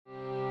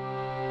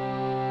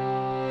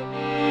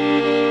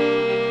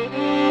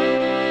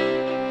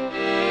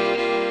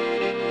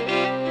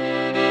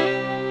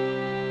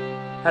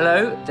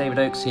Hello, David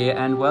Oakes here,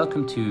 and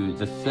welcome to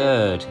the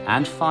third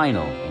and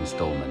final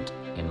instalment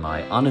in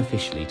my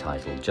unofficially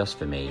titled, just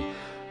for me,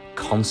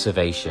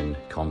 Conservation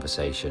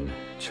Conversation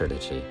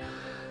Trilogy.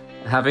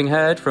 Having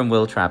heard from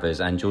Will Travers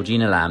and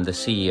Georgina Lamb, the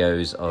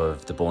CEOs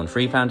of the Born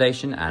Free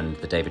Foundation and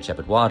the David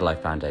Shepherd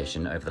Wildlife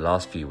Foundation over the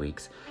last few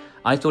weeks,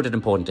 I thought it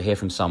important to hear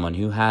from someone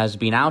who has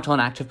been out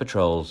on active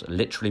patrols,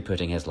 literally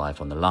putting his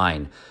life on the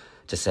line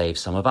to save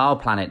some of our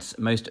planet's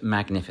most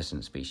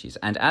magnificent species.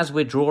 And as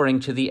we're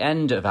drawing to the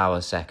end of our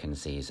second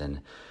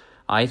season,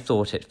 I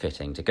thought it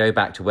fitting to go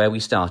back to where we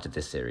started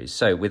this series.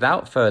 So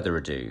without further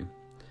ado,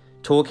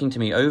 talking to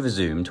me over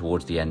Zoom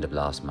towards the end of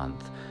last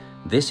month,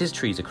 this is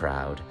Trees a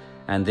Crowd,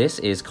 and this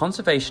is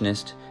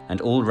conservationist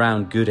and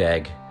all-round good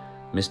egg,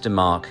 Mr.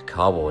 Mark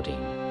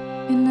Carwardine.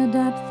 In the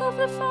depth of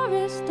the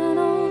forest, an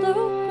old oak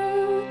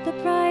grew, the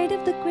pride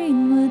of the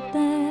greenwood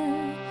there.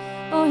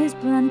 O'er his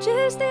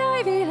branches the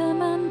ivy her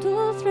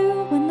mantle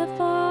threw, when the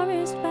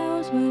forest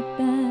boughs were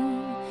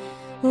bare.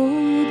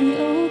 Oh, the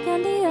oak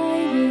and the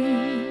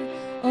ivy,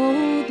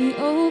 oh, the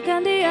oak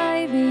and the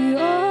ivy,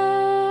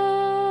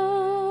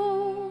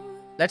 oh.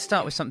 Let's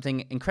start with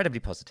something incredibly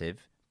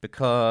positive,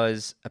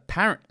 because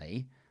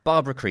apparently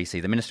Barbara Creecy,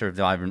 the Minister of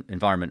the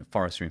Environment,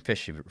 Forestry and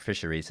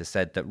Fisheries, has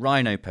said that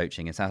rhino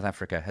poaching in South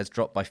Africa has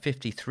dropped by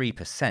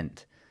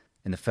 53%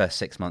 in the first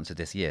 6 months of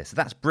this year. So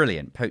that's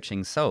brilliant.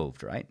 Poaching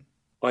solved, right?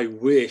 I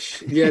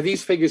wish. Yeah,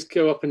 these figures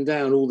go up and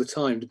down all the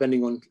time,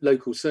 depending on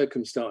local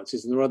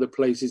circumstances. And there are other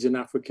places in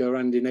Africa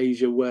and in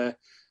Asia where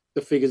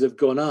the figures have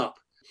gone up.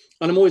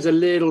 And I'm always a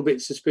little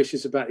bit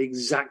suspicious about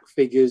exact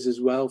figures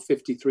as well,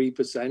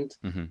 53%.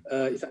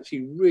 It's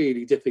actually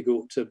really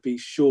difficult to be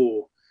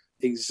sure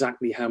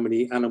exactly how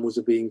many animals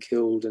are being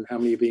killed and how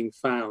many are being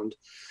found.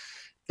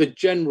 The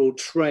general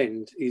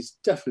trend is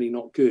definitely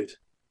not good.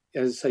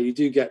 As I say, you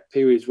do get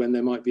periods when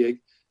there might be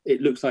it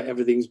looks like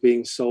everything's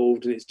being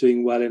solved and it's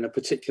doing well in a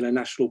particular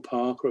national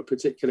park or a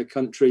particular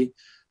country.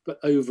 But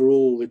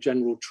overall, the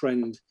general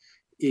trend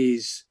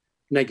is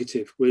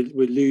negative. We're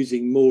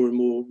losing more and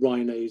more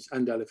rhinos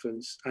and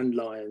elephants and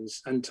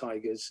lions and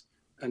tigers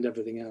and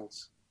everything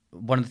else.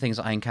 One of the things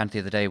I encountered the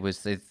other day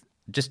was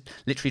just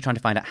literally trying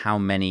to find out how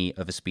many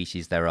of a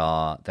species there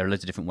are. There are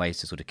loads of different ways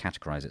to sort of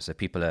categorize it. So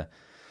people are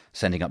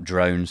sending up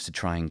drones to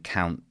try and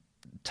count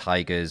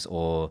tigers,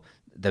 or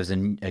there was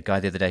a guy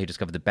the other day who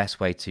discovered the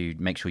best way to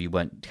make sure you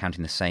weren't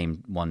counting the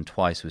same one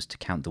twice was to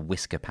count the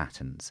whisker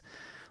patterns.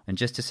 And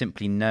just to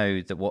simply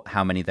know that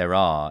how many there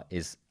are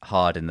is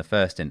hard in the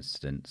first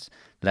instance,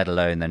 let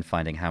alone then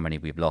finding how many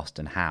we've lost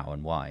and how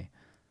and why.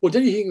 Well,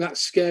 don't you think that's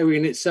scary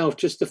in itself?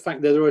 Just the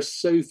fact that there are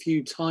so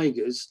few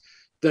tigers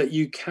that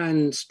you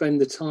can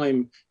spend the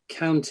time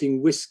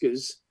counting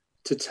whiskers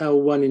to tell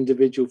one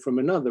individual from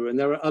another. And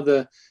there are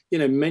other,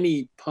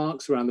 many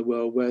parks around the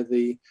world where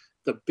the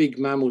big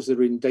mammals that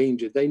are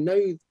endangered, they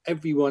know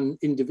everyone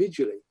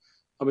individually.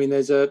 I mean,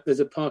 there's a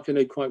park I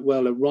know quite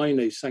well, a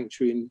rhino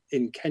sanctuary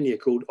in Kenya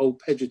called Ol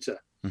Pejeta.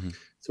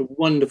 It's a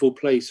wonderful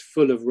place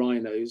full of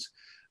rhinos.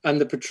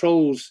 And the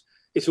patrols,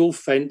 it's all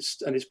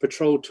fenced and it's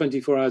patrolled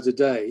 24 hours a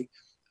day.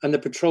 And the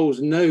patrols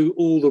know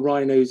all the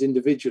rhinos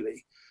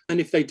individually.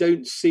 And if they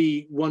don't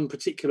see one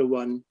particular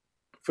one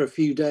for a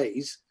few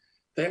days,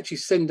 they actually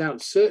send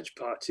out search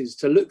parties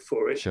to look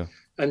for it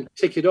and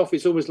tick it off.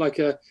 It's almost like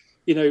a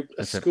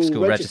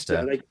school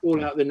register. They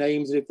call out the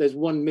names, and if there's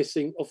one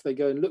missing, off they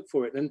go and look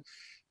for it. And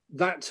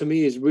that to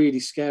me is really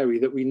scary,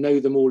 that we know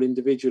them all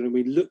individually and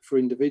we look for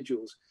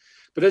individuals.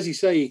 But as you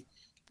say,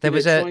 I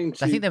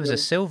think there was a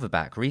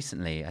silverback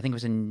recently. I think it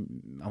was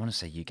I want to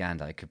say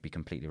Uganda. I could be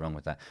completely wrong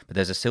with that. But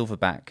there's a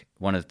silverback,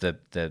 one of the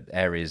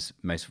area's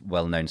most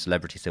well-known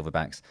celebrity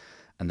silverbacks,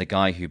 and the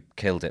guy who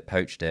killed it,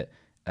 poached it,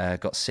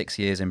 got 6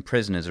 years in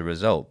prison as a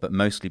result, but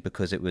mostly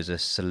because it was a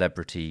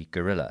celebrity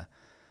gorilla.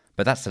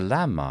 But that's a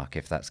landmark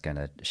if that's going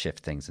to shift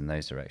things in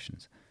those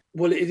directions.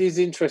 Well, it is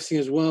interesting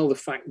as well, the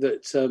fact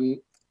that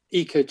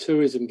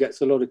ecotourism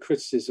gets a lot of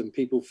criticism,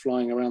 people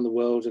flying around the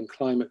world and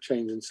climate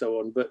change and so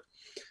on. But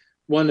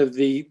one of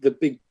the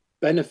big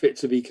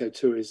benefits of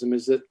ecotourism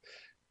is that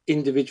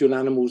individual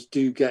animals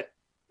do get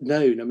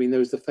known. I mean, there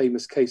was the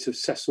famous case of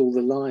Cecil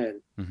the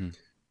lion.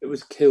 It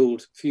was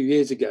killed a few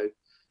years ago,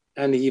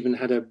 and he even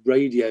had a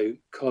radio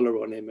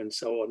collar on him and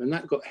so on. And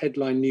that got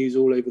headline news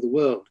all over the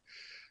world.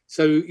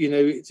 So,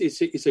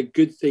 it's a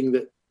good thing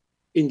that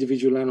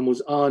individual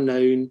animals are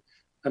known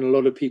and a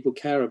lot of people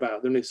care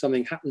about them. If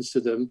something happens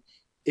to them,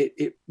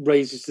 it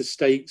raises the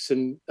stakes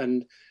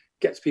and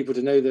gets people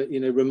to know that,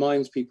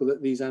 reminds people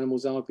that these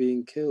animals are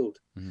being killed.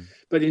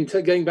 But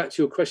going back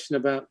to your question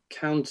about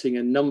counting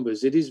and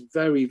numbers, it is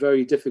very,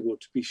 very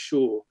difficult to be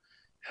sure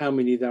how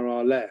many there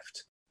are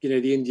left.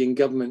 The Indian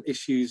government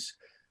issues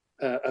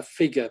a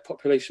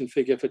population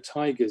figure for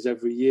tigers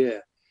every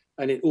year.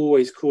 And it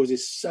always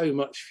causes so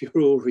much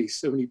furore,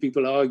 so many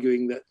people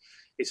arguing that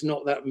it's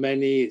not that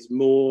many, it's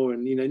more.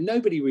 And,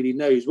 nobody really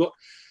knows.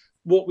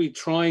 What we're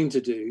trying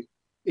to do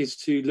is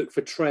to look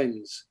for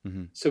trends.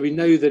 So we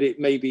know that it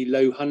may be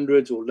low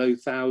hundreds or low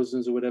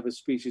thousands or whatever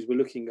species we're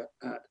looking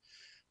at.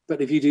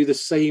 But if you do the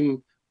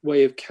same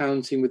way of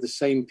counting with the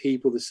same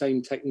people, the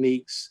same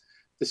techniques,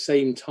 the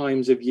same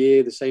times of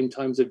year, the same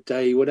times of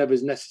day,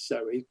 whatever's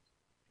necessary.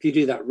 If you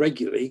do that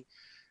regularly,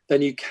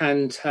 then you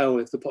can tell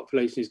if the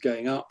population is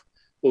going up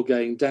or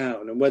going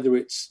down. And whether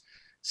it's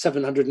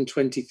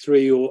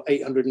 723 or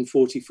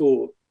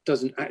 844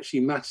 doesn't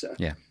actually matter.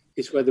 Yeah.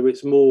 It's whether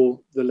it's more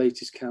the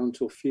latest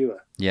count or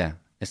fewer. Yeah.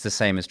 It's the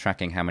same as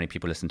tracking how many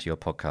people listen to your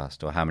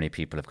podcast or how many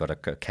people have got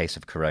a case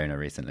of corona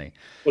recently.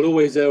 Well,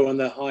 always err on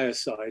the higher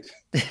side.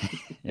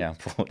 Yeah,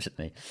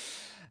 unfortunately.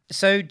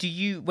 So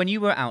when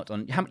you were out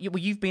on,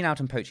 you've been out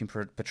on poaching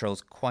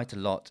patrols quite a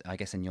lot, I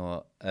guess, in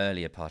your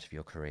earlier part of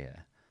your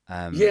career.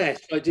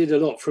 Yes, I did a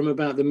lot from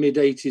about the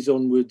mid-'80s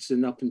onwards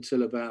and up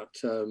until about,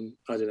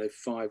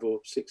 5 or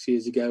 6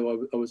 years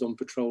ago, I was on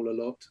patrol a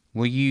lot.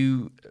 Were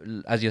you,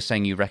 as you're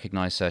saying, you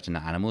recognise certain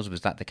animals?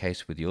 Was that the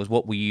case with yours?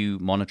 What were you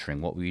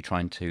monitoring? What were you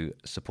trying to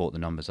support the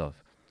numbers of?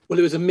 Well,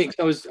 it was a mix.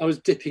 I was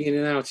dipping in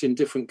and out in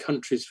different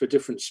countries for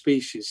different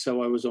species.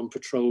 So I was on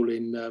patrol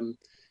in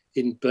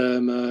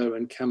Burma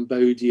and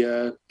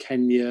Cambodia,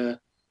 Kenya,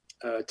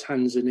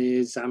 Tanzania,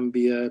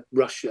 Zambia,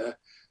 Russia,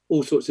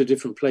 all sorts of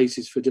different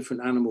places for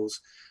different animals.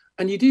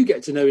 And you do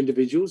get to know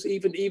individuals,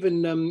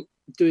 even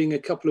doing a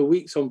couple of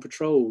weeks on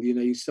patrol,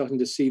 you're starting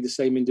to see the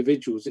same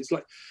individuals. It's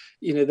like,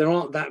 there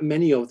aren't that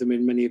many of them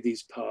in many of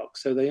these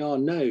parks, so they are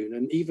known.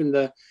 And even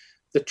the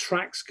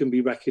tracks can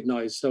be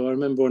recognised. So I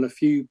remember on a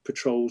few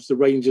patrols, the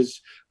rangers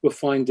were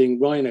finding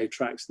rhino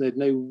tracks, and they'd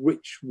know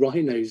which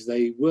rhinos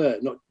they were,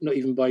 not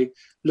even by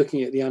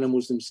looking at the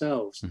animals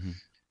themselves. Mm-hmm.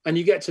 And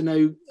you get to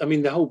know,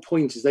 the whole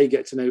point is they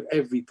get to know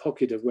every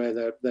pocket of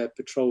where they're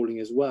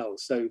patrolling as well.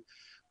 So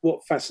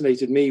what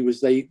fascinated me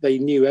was they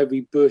knew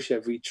every bush,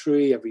 every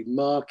tree, every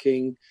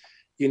marking.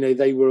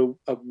 They were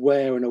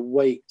aware and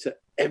awake to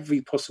every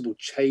possible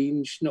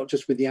change, not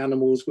just with the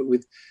animals, but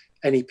with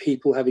any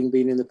people having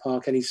been in the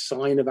park, any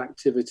sign of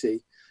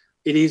activity.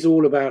 It is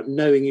all about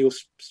knowing your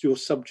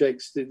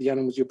subjects, the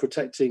animals you're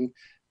protecting,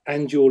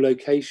 and your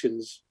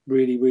locations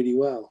really, really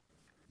well.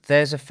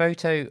 There's a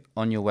photo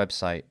on your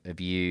website of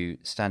you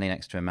standing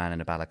next to a man in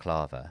a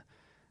balaclava.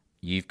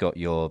 You've got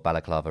your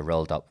balaclava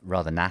rolled up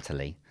rather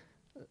nattily.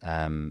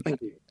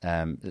 Thank you.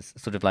 It's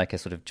sort of like a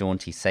sort of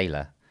jaunty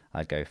sailor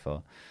I'd go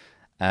for.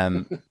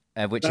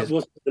 Which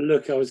wasn't the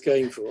look I was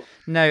going for.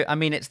 No,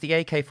 it's the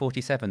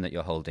AK-47 that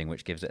you're holding,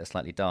 which gives it a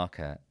slightly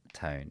darker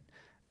tone.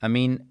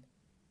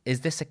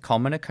 Is this a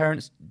common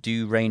occurrence?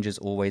 Do rangers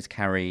always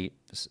carry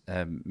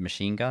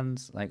machine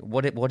guns? Like,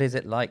 what is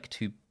it like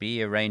to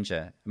be a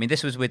ranger?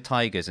 This was with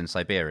tigers in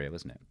Siberia,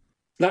 wasn't it?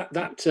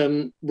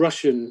 That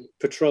Russian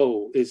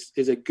patrol is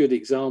a good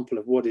example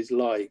of what it's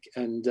like.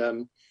 And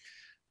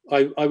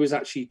I was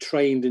actually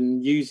trained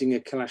in using a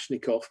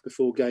Kalashnikov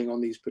before going on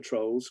these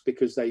patrols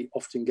because they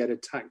often get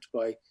attacked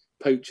by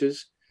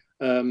poachers.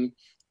 The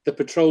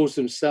patrols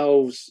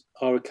themselves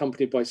are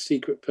accompanied by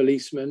secret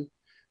policemen.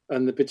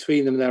 And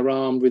between them, they're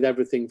armed with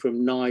everything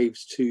from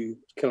knives to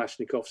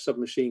Kalashnikov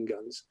submachine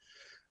guns.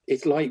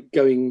 It's like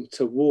going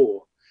to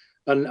war.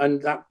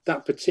 And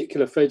that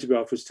particular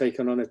photograph was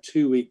taken on a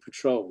 2-week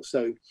patrol.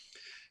 So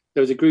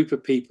there was a group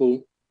of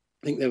people,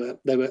 I think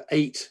there were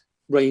 8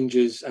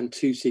 rangers and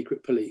 2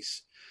 secret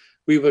police.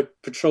 We were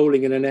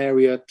patrolling in an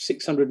area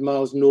 600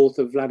 miles north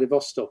of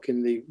Vladivostok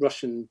in the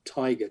Russian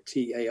Taiga,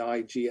 Taiga.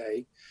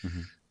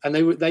 Mm-hmm.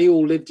 And they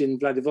all lived in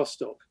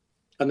Vladivostok.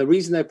 And the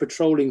reason they're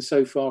patrolling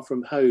so far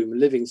from home,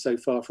 living so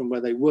far from where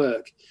they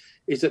work,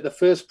 is that the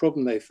first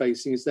problem they're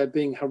facing is they're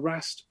being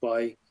harassed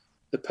by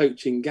the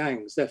poaching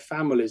gangs. Their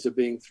families are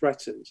being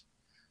threatened.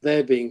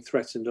 They're being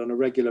threatened on a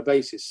regular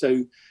basis.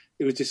 So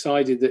it was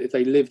decided that if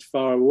they lived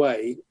far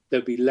away,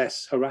 there'd be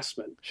less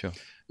harassment. Sure.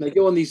 And they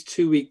go on these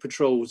 2-week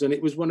patrols, and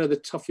it was one of the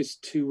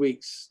toughest 2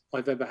 weeks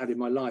I've ever had in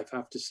my life, I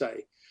have to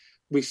say.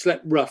 We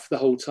slept rough the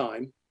whole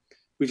time.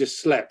 We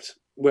just slept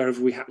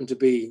wherever we happened to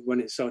be when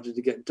it started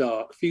to get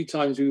dark. A few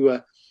times we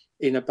were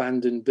in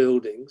abandoned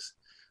buildings.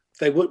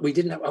 We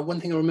didn't have, one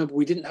thing I remember,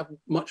 we didn't have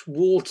much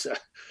water.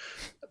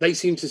 They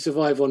seemed to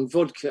survive on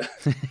vodka.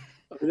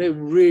 They're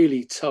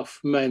really tough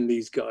men,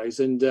 these guys,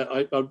 and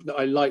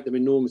I like them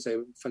enormously. They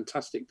were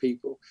fantastic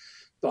people,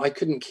 but I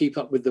couldn't keep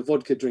up with the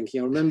vodka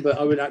drinking. I remember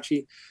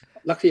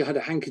luckily I had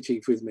a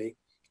handkerchief with me,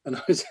 and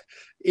I was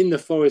in the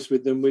forest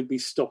with them. We'd be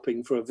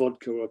stopping for a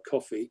vodka or a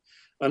coffee,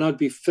 and I'd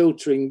be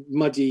filtering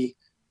muddy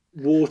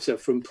water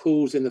from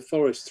pools in the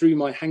forest through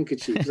my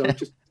handkerchief because I was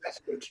just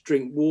desperate to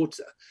drink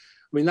water.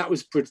 That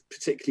was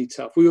particularly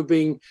tough. We were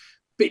being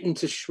bitten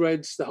to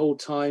shreds the whole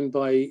time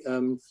by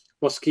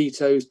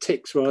mosquitoes,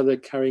 ticks rather,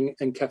 carrying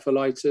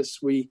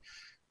encephalitis. We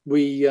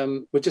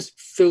were just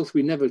filth.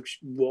 We never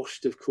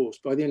washed, of course.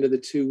 By the end of the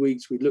 2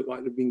 weeks, we looked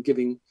like we'd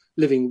been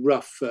living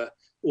rough for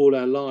all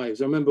our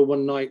lives. I remember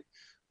one night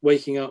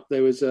waking up,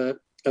 there was a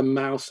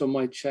mouse on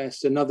my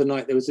chest. Another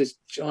night, there was this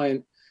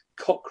giant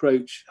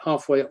cockroach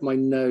halfway up my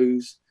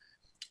nose.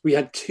 We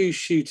had 2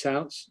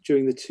 shootouts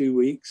during the 2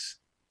 weeks,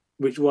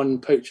 which one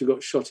poacher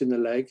got shot in the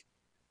leg.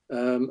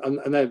 And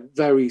they're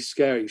very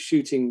scary.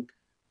 Shooting,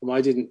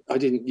 I wouldn't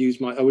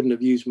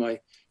have used my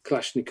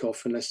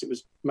Kalashnikov unless it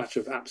was a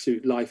matter of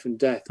absolute life and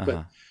death. Uh-huh.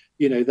 But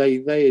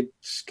They had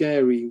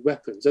scary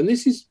weapons, and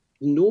this is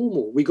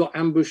normal. We got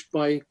ambushed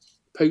by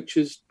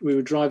poachers. We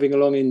were driving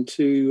along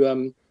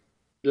into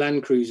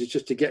Land Cruisers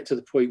just to get to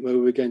the point where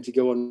we were going to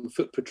go on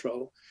foot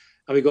patrol,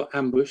 and we got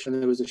ambushed, and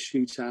there was a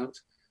shootout.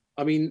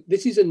 I mean,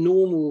 this is a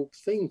normal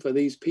thing for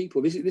these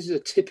people. This is a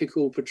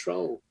typical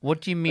patrol.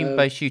 What do you mean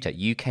by shootout?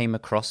 You came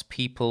across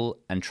people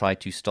and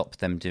tried to stop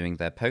them doing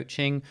their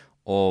poaching,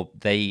 or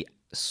they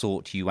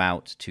sought you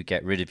out to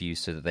get rid of you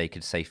so that they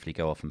could safely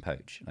go off and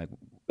poach?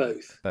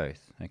 Both.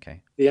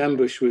 Okay. The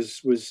ambush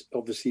was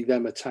obviously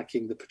them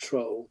attacking the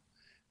patrol,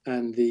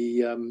 and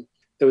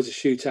there was a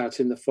shootout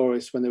in the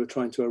forest when they were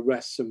trying to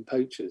arrest some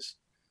poachers.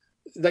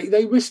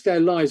 They risked their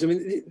lives. I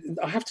mean,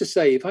 I have to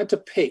say, if I had to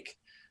pick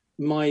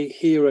my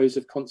heroes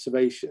of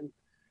conservation,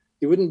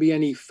 it wouldn't be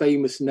any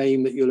famous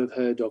name that you'll have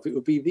heard of. It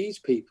would be these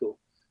people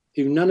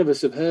who none of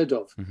us have heard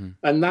of. Mm-hmm.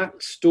 And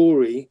that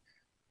story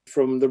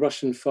from the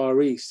Russian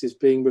Far East is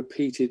being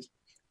repeated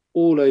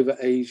all over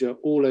Asia,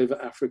 all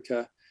over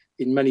Africa,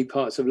 in many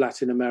parts of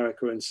Latin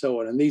America and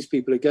so on. And these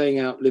people are going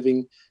out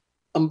living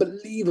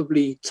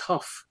unbelievably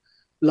tough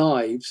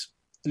lives.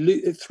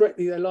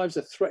 Their lives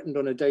are threatened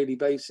on a daily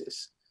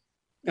basis.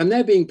 And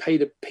they're being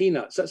paid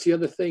peanuts. That's the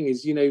other thing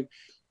is,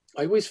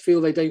 I always feel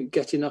they don't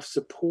get enough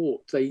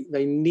support.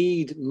 They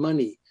need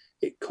money.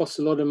 It costs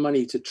a lot of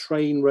money to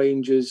train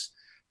rangers,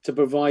 to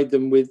provide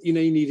them with, you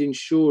need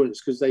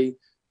insurance because they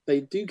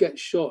do get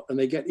shot and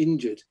they get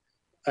injured.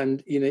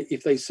 And,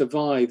 if they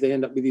survive, they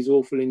end up with these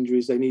awful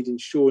injuries. They need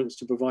insurance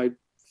to provide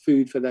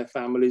food for their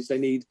families. They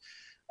need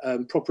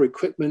proper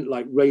equipment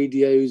like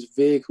radios,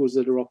 vehicles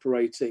that are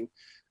operating.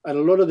 And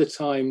a lot of the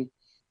time,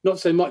 not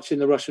so much in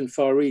the Russian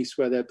Far East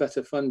where they're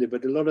better funded,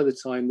 but a lot of the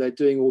time they're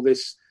doing all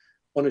this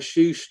on a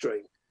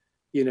shoestring.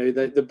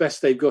 The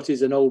best they've got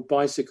is an old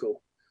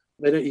bicycle.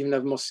 They don't even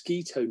have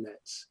mosquito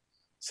nets.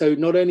 So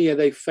not only are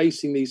they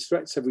facing these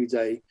threats every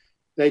day,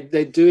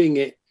 they're doing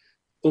it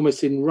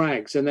almost in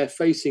rags, and they're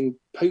facing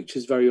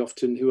poachers very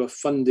often who are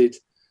funded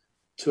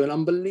to an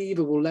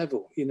unbelievable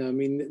level.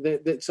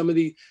 Some of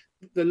the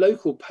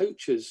local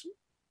poachers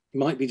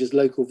might be just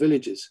local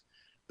villagers,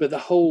 but the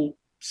whole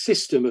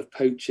system of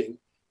poaching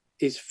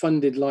is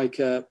funded like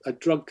a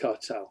drug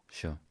cartel.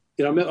 Sure.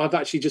 I've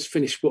actually just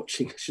finished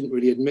watching, I shouldn't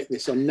really admit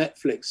this, on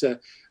Netflix,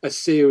 a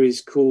series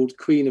called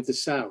Queen of the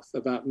South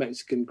about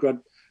Mexican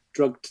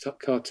drug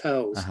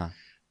cartels. Uh-huh.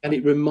 And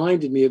it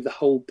reminded me of the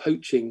whole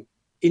poaching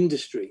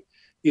industry.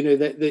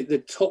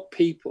 The top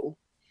people,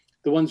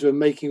 the ones who are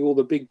making all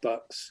the big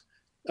bucks,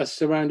 are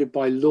surrounded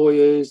by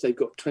lawyers. They've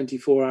got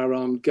 24-hour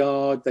armed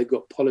guard. They've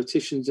got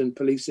politicians and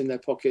police in their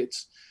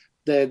pockets.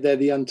 They're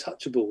the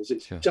untouchables.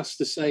 It's Sure. Just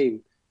the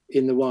same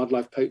in the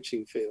wildlife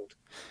poaching field.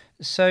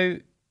 So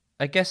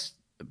I guess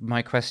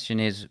my question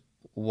is,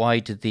 why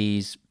do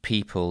these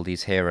people,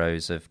 these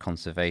heroes of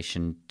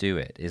conservation, do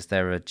it? Is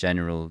there a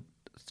general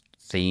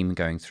theme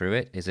going through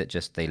it? Is it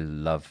just they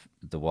love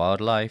the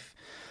wildlife,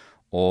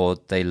 or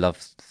they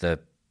love the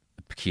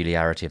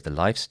peculiarity of the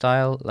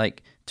lifestyle?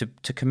 Like,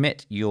 to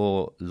commit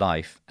your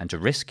life and to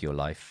risk your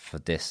life for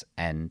this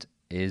end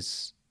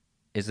is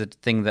a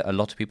thing that a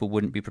lot of people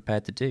wouldn't be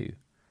prepared to do.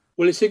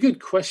 Well, it's a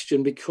good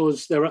question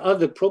because there are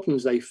other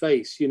problems they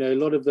face. A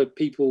lot of the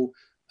people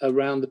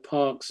around the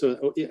parks,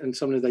 and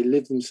some of they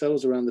live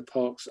themselves around the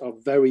parks, are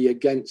very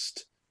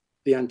against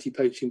the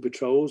anti-poaching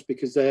patrols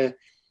because they're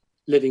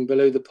living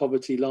below the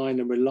poverty line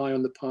and rely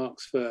on the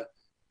parks for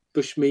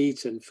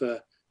bushmeat and for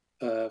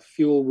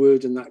fuel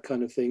wood and that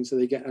kind of thing. So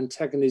they get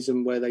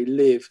antagonism where they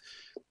live.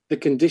 The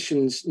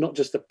conditions, not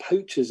just the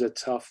poachers, are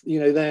tough.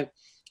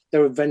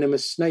 There are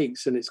venomous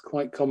snakes, and it's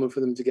quite common for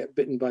them to get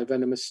bitten by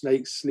venomous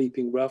snakes,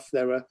 sleeping rough.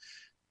 There are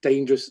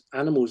dangerous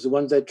animals, the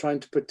ones they're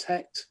trying to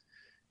protect.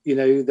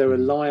 There are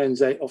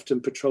lions often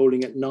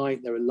patrolling at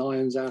night. There are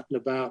lions out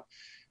and about.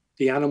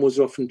 The animals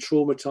are often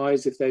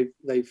traumatized if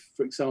they've,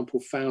 for example,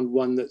 found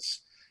one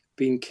that's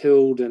been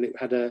killed and it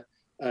had a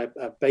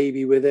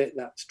baby with it.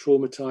 That's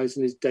traumatized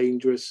and is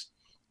dangerous.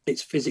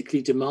 It's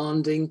physically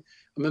demanding.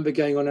 I remember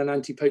going on an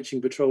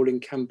anti-poaching patrol in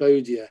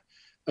Cambodia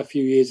a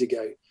few years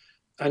ago,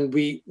 and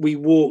we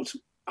walked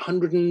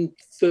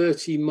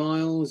 130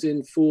 miles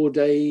in 4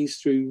 days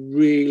through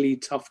really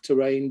tough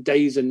terrain,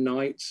 days and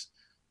nights.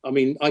 I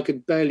mean, I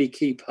could barely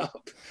keep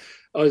up.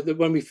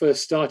 When we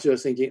first started, I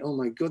was thinking, "Oh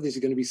my God, this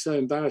is going to be so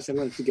embarrassing. I'm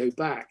going to have to go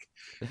back,"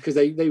 because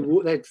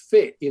they'd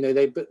fit,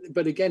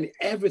 But again,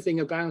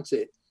 everything about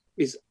it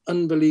is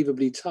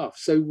unbelievably tough.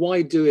 So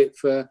why do it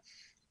for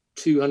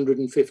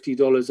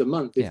 $250 a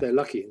month if they're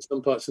lucky? In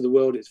some parts of the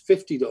world, it's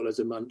 $50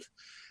 a month.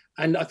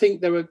 And I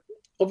think there are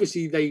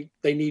obviously they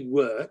need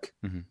work.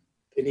 Mm-hmm.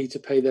 They need to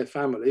pay their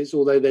families,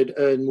 although they'd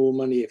earn more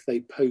money if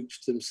they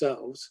poached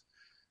themselves.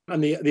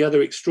 And the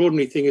other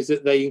extraordinary thing is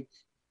that they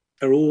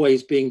are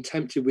always being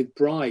tempted with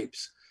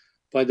bribes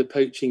by the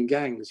poaching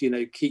gangs.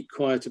 Keep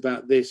quiet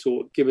about this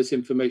or give us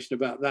information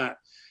about that.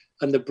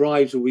 And the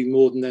bribes will be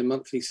more than their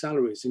monthly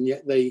salaries. And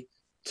yet they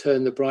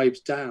turn the bribes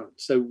down.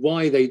 So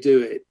why they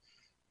do it,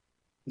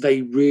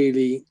 they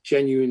really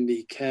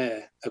genuinely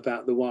care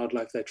about the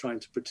wildlife they're trying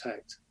to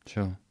protect.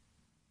 Sure.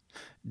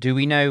 Do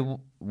we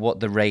know what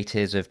the rate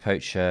is of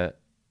poacher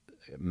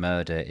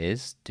murder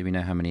is? Do we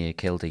know how many are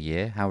killed a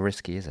year? How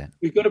risky is it?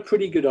 We've got a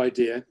pretty good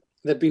idea.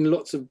 There have been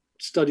lots of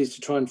studies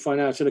to try and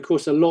find out. And of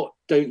course, a lot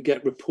don't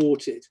get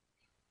reported.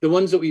 The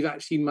ones that we've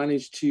actually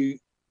managed to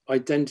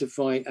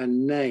identify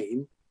and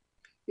name,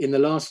 in the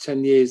last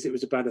 10 years, it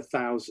was about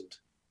 1,000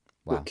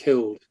 were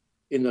killed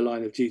in the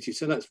line of duty.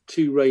 So that's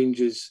 2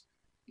 rangers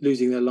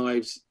losing their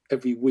lives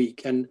every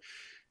week. And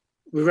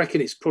we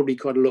reckon it's probably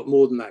quite a lot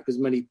more than that, because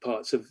many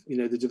parts of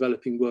the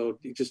developing world,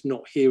 you're just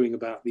not hearing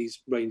about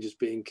these rangers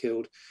being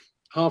killed.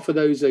 Half of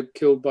those are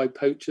killed by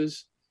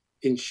poachers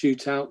in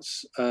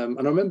shootouts. And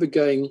I remember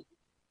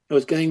I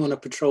was going on a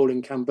patrol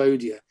in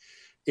Cambodia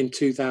in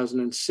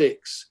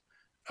 2006.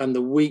 And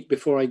the week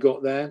before I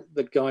got there,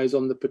 the guys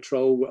on the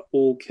patrol were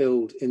all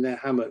killed in their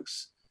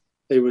hammocks.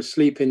 They were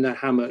asleep in their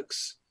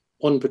hammocks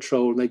on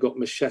patrol, and they got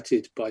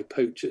macheted by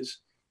poachers.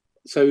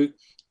 So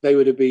they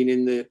would have been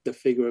in the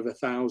figure of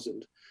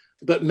 1,000.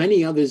 But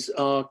many others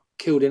are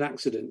killed in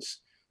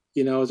accidents.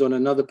 I was on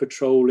another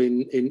patrol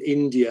in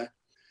India.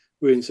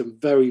 We were in some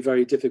very,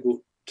 very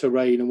difficult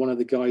terrain, and one of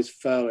the guys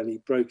fell and he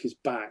broke his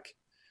back.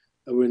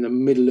 And we're in the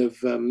middle of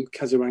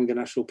Kaziranga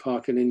National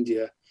Park in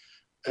India.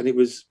 And it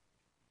was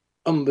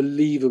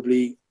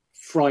unbelievably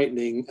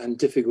frightening and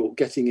difficult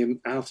getting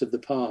him out of the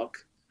park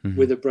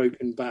with a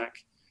broken back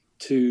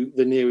to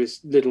the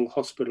nearest little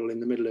hospital in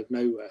the middle of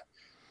nowhere.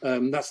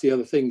 That's the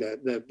other thing.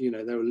 They're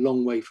a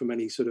long way from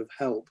any sort of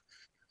help.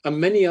 And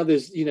many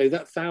others,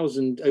 that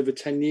 1,000 over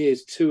 10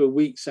 years, 2 a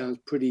week sounds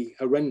pretty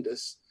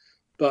horrendous,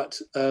 but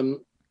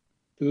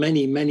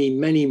many, many,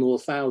 many more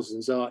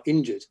thousands are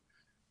injured.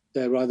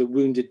 They're either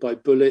wounded by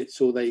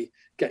bullets, or they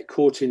get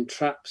caught in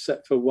traps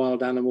set for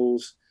wild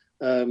animals,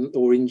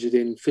 or injured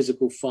in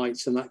physical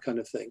fights and that kind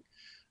of thing.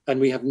 And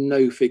we have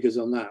no figures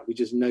on that. We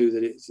just know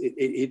that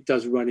it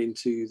does run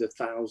into the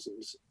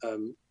thousands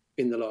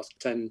in the last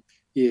 10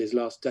 years,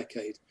 last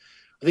decade.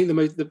 I think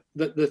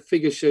the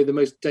figures show the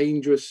most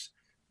dangerous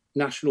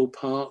national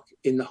park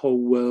in the whole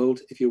world,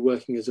 if you're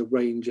working as a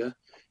ranger,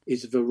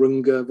 is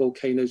Virunga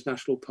Volcanoes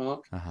National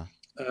Park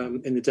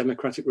in the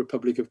Democratic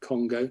Republic of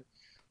Congo.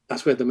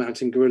 That's where the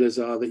mountain gorillas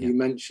are that you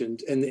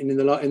mentioned. And in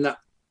that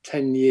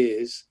 10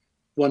 years,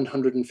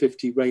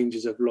 150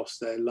 rangers have lost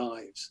their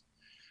lives.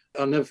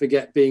 I'll never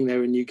forget being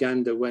there in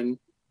Uganda when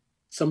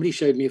somebody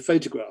showed me a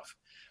photograph,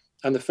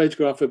 and the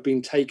photograph had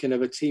been taken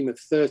of a team of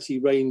 30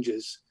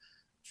 rangers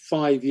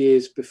 5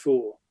 years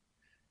before.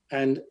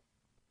 And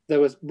there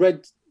was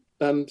red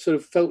sort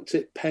of felt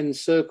tip pen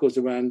circles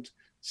around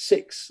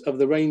 6 of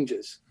the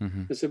rangers.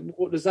 I said,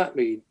 what does that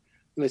mean?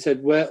 And they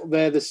said, well,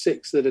 they're the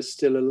 6 that are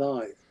still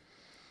alive.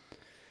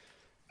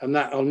 And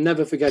that, I'll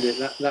never forget it.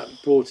 That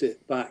brought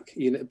it back,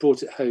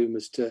 brought it home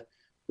as to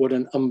what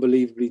an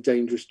unbelievably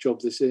dangerous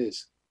job this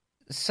is.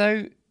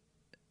 So,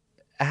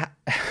 I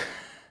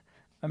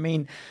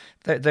mean,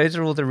 those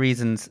are all the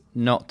reasons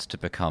not to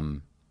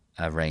become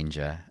a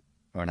ranger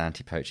or an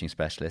anti-poaching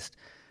specialist.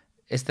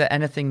 Is there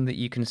anything that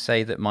you can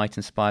say that might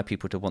inspire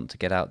people to want to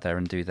get out there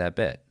and do their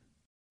bit?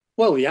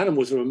 Well, the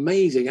animals are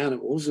amazing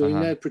animals. I mean,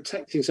 they're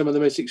protecting some of the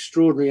most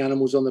extraordinary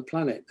animals on the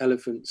planet,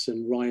 elephants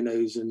and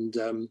rhinos and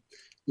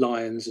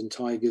lions and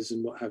tigers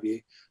and what have you.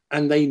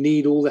 And they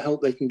need all the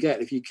help they can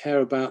get. If you care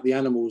about the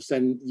animals,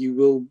 then you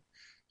will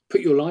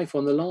put your life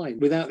on the line.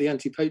 Without the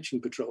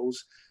anti-poaching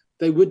patrols,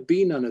 there would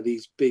be none of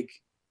these big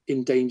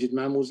endangered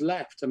mammals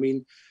left. I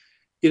mean,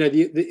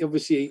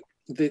 obviously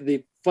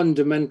the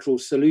fundamental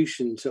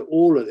solution to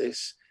all of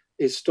this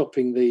is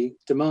stopping the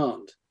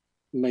demand,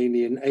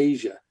 mainly in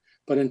Asia.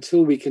 But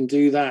until we can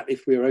do that,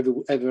 if we are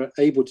ever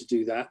able to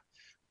do that,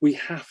 we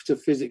have to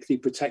physically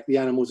protect the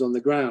animals on the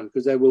ground,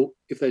 because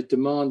if there's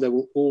demand, there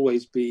will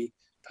always be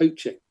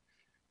poaching.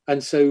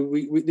 And so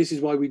this is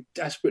why we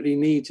desperately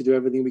need to do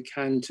everything we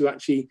can to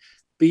actually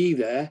be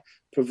there,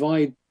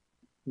 provide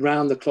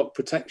round-the-clock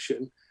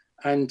protection,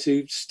 and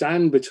to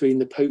stand between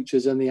the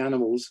poachers and the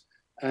animals,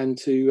 and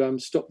to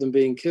stop them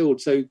being killed.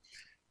 So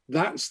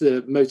that's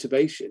the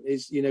motivation,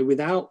 is,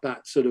 without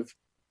that sort of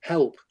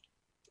help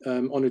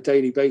on a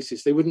daily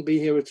basis, they wouldn't be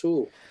here at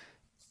all.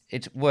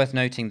 It's worth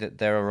noting that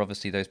there are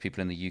obviously those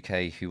people in the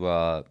UK who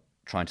are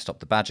trying to stop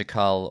the badger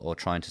cull, or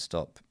trying to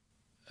stop,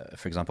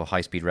 for example,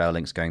 high-speed rail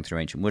links going through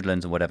ancient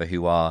woodlands or whatever,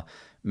 who are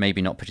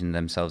maybe not putting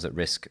themselves at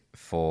risk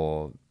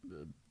for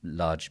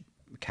large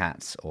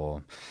cats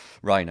or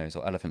rhinos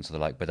or elephants or the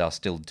like, but are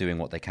still doing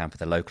what they can for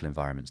their local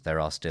environments. There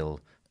are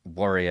still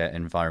warrior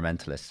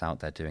environmentalists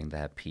out there doing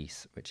their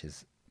piece, which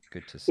is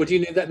good to see.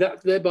 Well,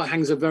 that thereby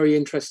hangs a very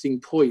interesting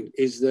point,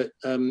 is that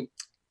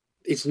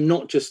it's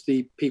not just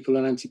the people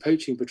on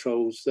anti-poaching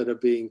patrols that are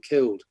being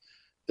killed.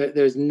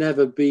 There's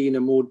never been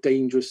a more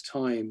dangerous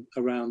time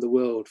around the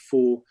world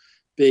for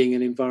being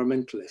an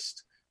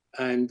environmentalist.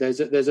 And there's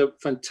a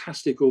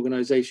fantastic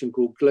organization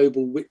called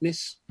Global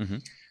Witness,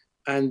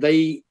 and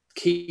they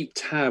keep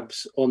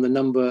tabs on the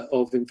number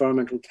of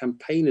environmental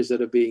campaigners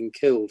that are being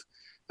killed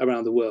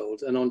around the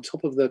world. And on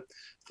top of the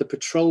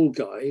patrol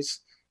guys,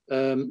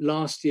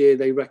 last year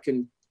they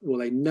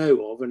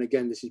know of, and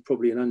again, this is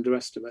probably an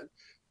underestimate,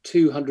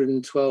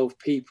 212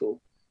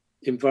 people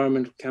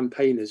environmental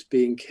campaigners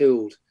being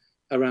killed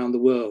around the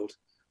world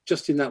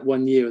just in that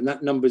 1 year, and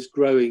that number's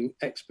growing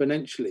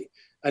exponentially.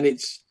 And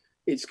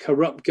it's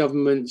corrupt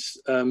governments,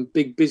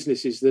 big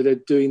businesses that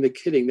are doing the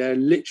killing. They're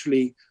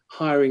literally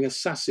hiring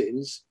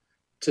assassins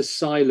to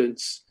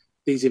silence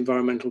these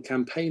environmental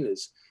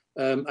campaigners.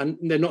 And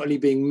they're not only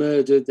being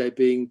murdered, they're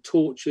being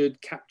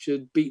tortured,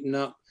 captured, beaten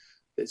up.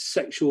 There's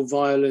sexual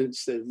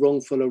violence, there's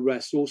wrongful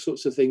arrest, all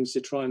sorts of things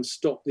to try and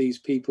stop these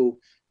people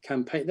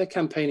campaign. They're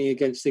campaigning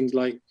against things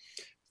like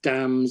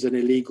dams and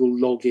illegal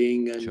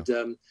logging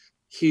and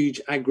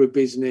huge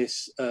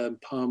agribusiness,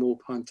 palm oil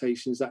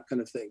plantations, that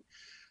kind of thing.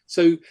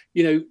 So,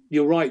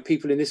 you're right,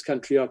 people in this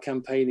country are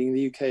campaigning in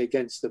the UK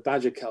against the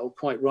badger cull,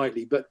 quite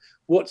rightly. But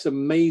what's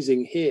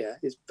amazing here,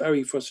 is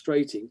very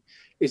frustrating,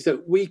 is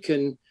that we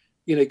can,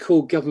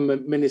 call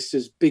government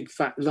ministers big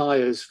fat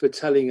liars for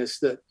telling us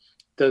that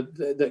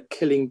that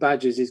killing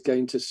badgers is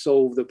going to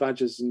solve the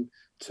badgers and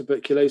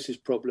tuberculosis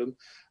problem.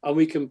 And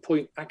we can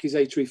point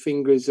accusatory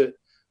fingers at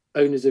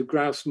owners of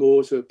grouse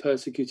moors who are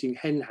persecuting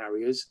hen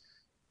harriers,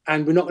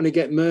 and we're not going to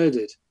get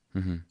murdered.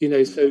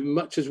 Mm-hmm. So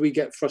much as we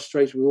get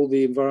frustrated with all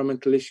the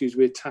environmental issues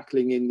we're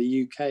tackling in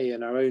the UK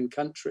and our own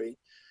country,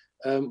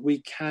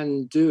 we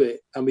can do it,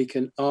 and we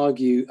can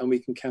argue, and we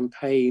can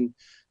campaign,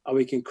 and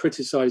we can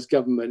criticise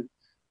government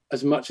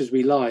as much as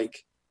we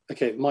like.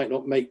 Okay, it might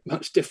not make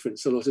much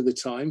difference a lot of the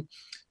time,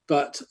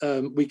 but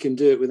we can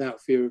do it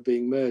without fear of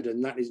being murdered,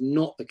 and that is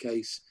not the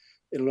case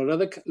in a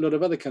lot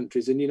of other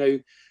countries. And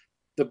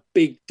the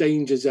big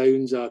danger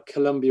zones are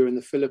Colombia and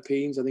the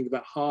Philippines. I think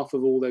about half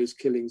of all those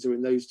killings are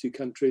in those two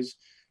countries.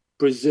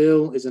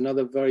 Brazil is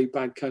another very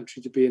bad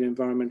country to be an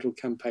environmental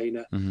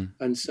campaigner,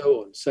 and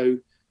so on. So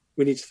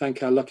we need to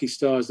thank our lucky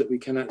stars that we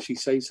can actually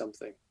say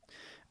something.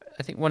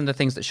 I think one of the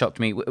things that shocked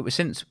me,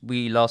 since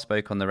we last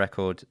spoke on the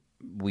record,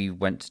 we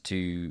went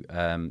to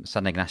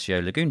San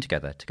Ignacio Lagoon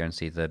together to go and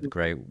see the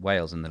grey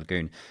whales in the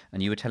lagoon.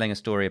 And you were telling a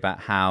story about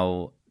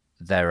how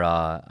there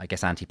are, I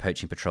guess,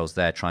 anti-poaching patrols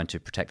there trying to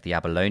protect the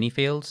abalone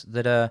fields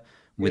that are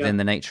within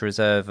the nature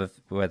reserve of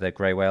where the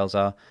grey whales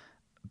are,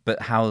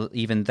 but how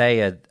even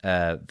they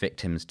are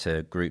victims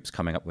to groups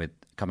coming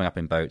up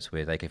in boats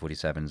with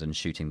AK-47s and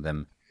shooting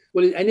them.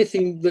 Well,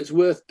 anything that's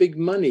worth big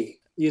money.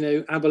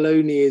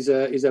 Abalone is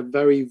a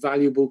very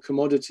valuable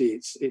commodity.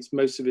 It's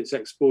most of it's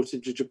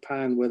exported to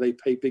Japan, where they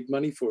pay big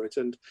money for it.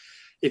 And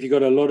if you've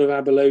got a lot of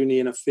abalone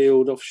in a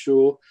field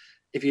offshore,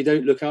 if you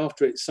don't look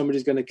after it,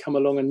 somebody's going to come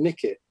along and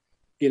nick it.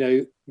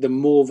 The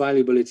more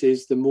valuable it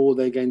is, the more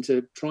they're going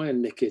to try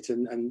and nick it.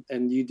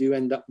 And you do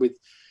end up with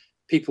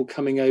people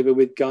coming over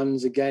with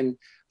guns. Again,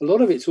 a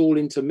lot of it's all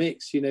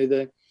intermixed.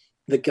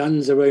 The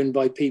guns are owned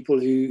by people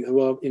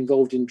who are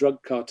involved in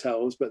drug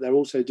cartels, but they're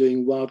also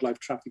doing wildlife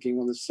trafficking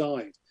on the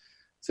side.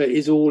 So it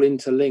is all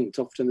interlinked,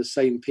 often the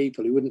same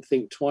people who wouldn't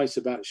think twice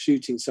about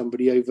shooting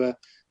somebody over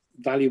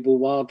valuable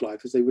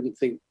wildlife as they wouldn't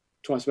think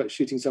twice about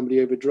shooting somebody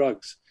over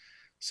drugs.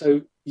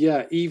 So,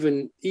 yeah,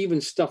 even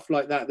stuff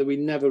like that we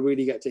never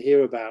really get to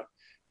hear about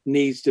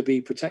needs to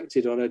be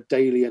protected on a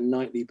daily and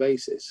nightly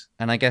basis.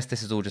 And I guess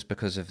this is all just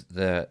because of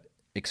the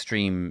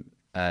extreme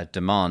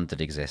demand that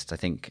exists. I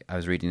think I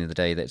was reading the other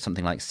day that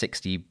something like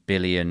 £60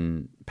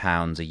 billion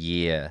a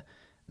year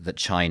that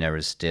China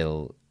is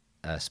still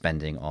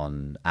spending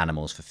on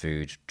animals for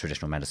food,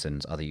 traditional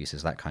medicines, other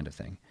uses, that kind of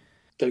thing.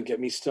 Don't get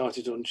me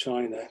started on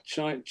China.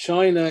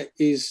 China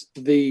is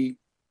the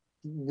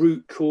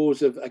root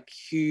cause of a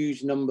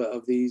huge number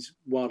of these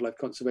wildlife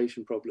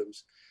conservation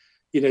problems.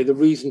 The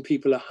reason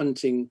people are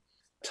hunting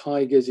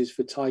tigers is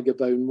for tiger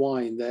bone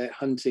wine. They're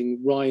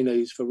hunting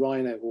rhinos for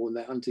rhino horn.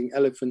 They're hunting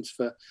elephants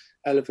for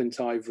elephant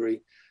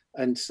ivory,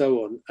 and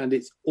so on. And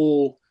it's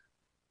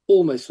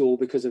almost all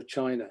because of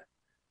China.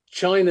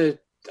 China,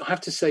 I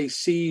have to say,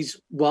 sees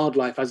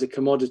wildlife as a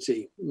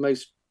commodity.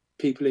 Most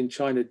people in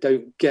China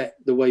don't get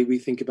the way we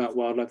think about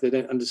wildlife. They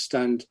don't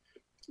understand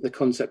the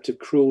concept of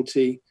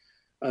cruelty,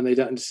 and they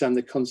don't understand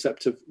the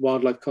concept of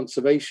wildlife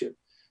conservation.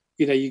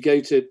 You go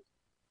to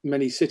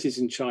many cities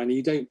in China,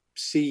 you don't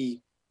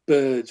see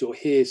birds or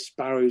hear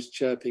sparrows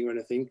chirping or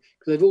anything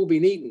because they've all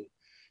been eaten.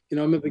 I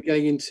remember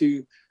going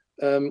into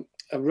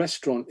a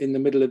restaurant in the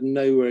middle of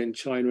nowhere in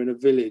China in a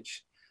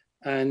village,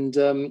 and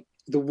the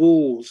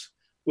walls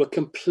were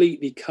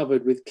completely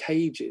covered with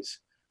cages,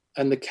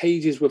 and the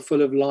cages were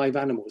full of live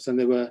animals, and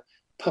there were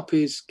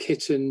puppies,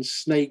 kittens,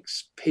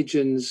 snakes,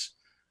 pigeons,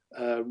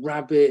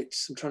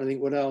 rabbits. I'm trying to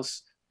think what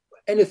else,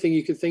 anything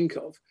you could think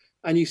of.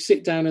 And you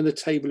sit down at the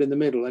table in the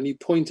middle and you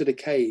point at a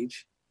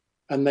cage,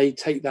 and they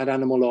take that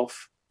animal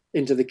off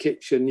into the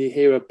kitchen. You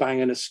hear a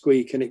bang and a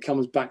squeak, and it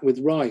comes back with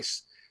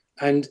rice.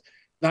 And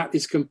that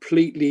is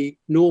completely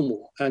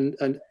normal. And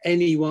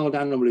any wild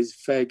animal is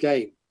fair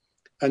game.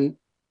 And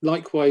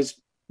likewise,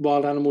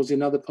 wild animals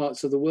in other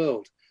parts of the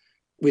world.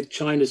 With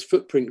China's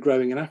footprint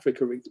growing in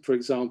Africa, for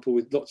example,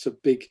 with lots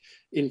of big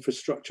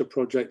infrastructure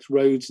projects,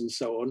 roads and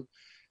so on,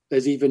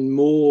 there's even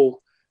more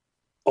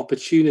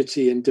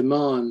opportunity and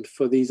demand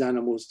for these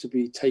animals to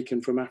be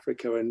taken from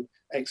Africa and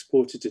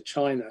exported to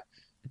China.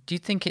 Do you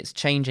think it's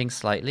changing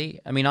slightly?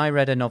 I mean, I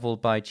read a novel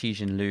by Qi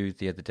Jinlu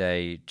the other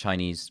day,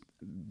 Chinese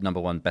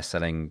 #1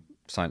 best-selling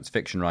science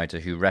fiction writer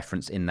who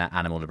referenced in that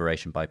Animal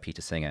Liberation by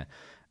Peter Singer.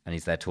 And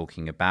he's there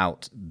talking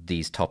about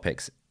these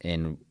topics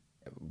in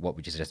what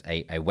would you suggest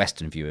a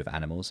Western view of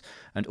animals.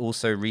 And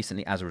also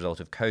recently, as a result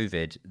of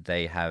COVID,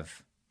 they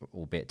have,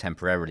 albeit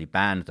temporarily,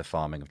 banned the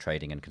farming of,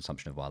 trading and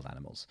consumption of wild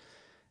animals.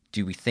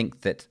 Do we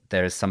think that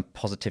there is some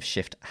positive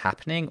shift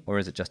happening, or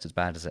is it just as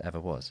bad as it ever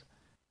was?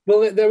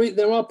 Well,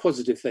 there are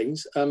positive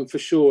things, for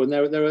sure. And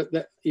there are,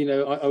 you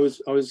know, I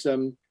was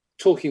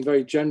talking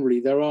very generally.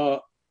 There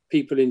are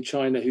people in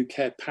China who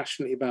care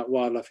passionately about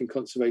wildlife and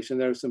conservation.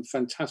 There are some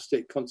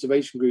fantastic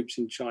conservation groups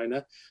in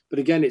China. But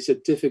again, it's a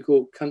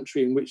difficult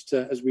country in which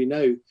to, as we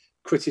know,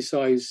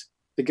 criticize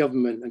the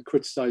government and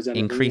criticize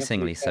anything.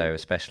 Increasingly so,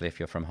 especially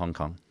if you're from Hong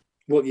Kong.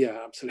 Well, yeah,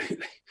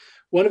 absolutely.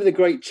 One of the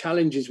great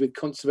challenges with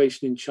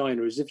conservation in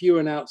China is if you're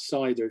an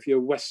outsider, if you're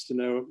a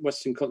Westerner, a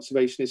Western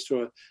conservationist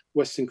or a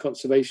Western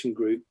conservation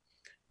group,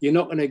 you're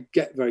not going to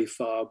get very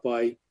far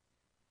by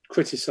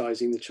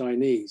criticizing the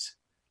Chinese.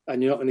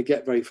 And you're not going to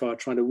get very far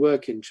trying to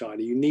work in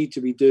China. You need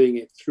to be doing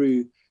it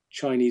through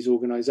Chinese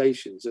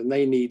organizations, and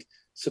they need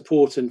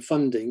support and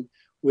funding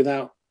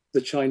without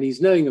the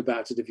Chinese knowing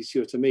about it, if you see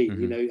what I mean.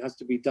 Mm-hmm. You know, it has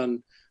to be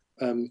done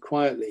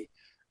quietly.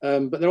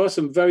 But there are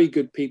some very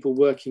good people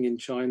working in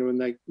China, and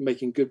they're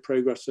making good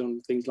progress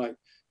on things like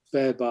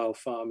bear bile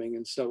farming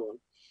and so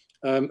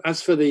on.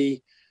 As for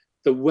the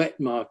wet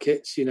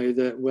markets, you know,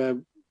 where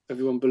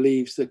everyone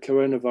believes the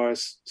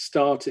coronavirus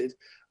started,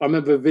 I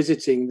remember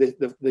visiting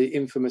the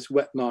infamous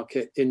wet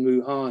market in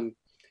Wuhan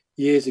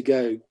years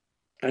ago,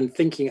 and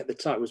thinking at the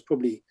time, it was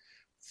probably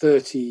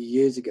 30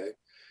 years ago,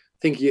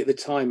 thinking at the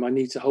time, I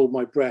need to hold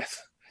my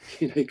breath,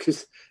 you know,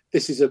 because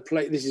this is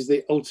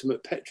the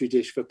ultimate petri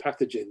dish for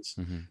pathogens.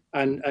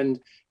 Mm-hmm.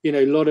 And you know,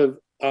 a lot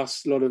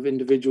of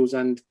individuals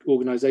and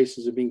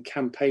organizations have been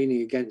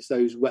campaigning against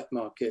those wet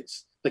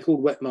markets. They're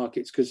called wet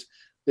markets because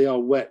they are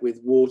wet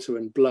with water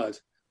and blood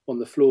on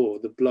the floor,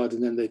 the blood,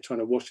 and then they're trying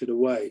to wash it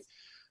away.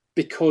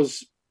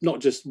 Because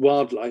not just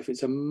wildlife,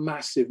 it's a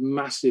massive,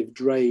 massive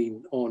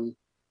drain on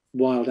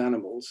wild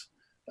animals,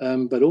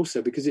 but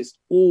also because it's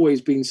always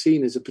been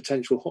seen as a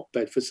potential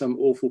hotbed for some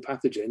awful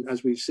pathogen,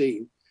 as we've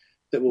seen,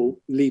 that will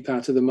leap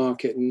out of the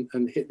market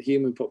and hit the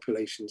human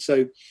population.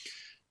 So,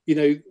 you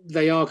know,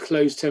 they are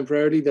closed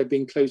temporarily. They've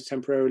been closed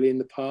temporarily in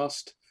the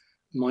past.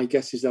 My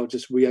guess is they'll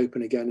just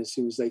reopen again as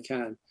soon as they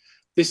can.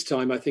 This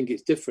time, I think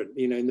it's different.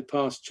 You know, in the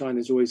past,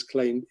 China's always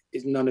claimed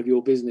it's none of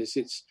your business.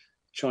 It's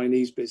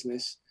Chinese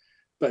business.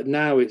 But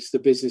now it's the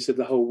business of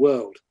the whole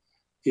world.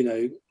 You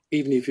know,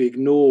 even if you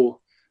ignore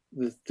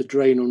the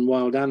drain on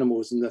wild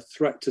animals and the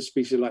threat to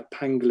species like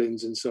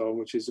pangolins and so on,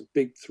 which is a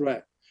big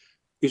threat,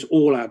 it's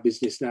all our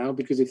business now,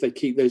 because if they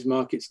keep those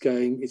markets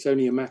going, it's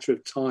only a matter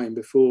of time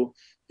before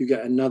you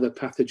get another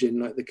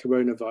pathogen like the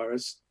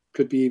coronavirus.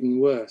 Could be even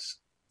worse.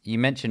 You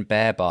mentioned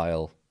bear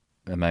bile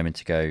a moment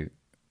ago,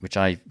 which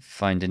I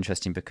find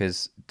interesting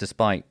because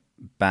despite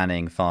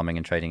banning farming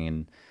and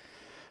trading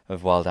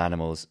of wild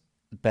animals,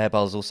 bear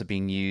bile is also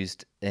being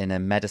used in a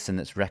medicine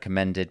that's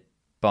recommended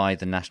by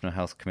the National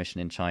Health Commission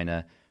in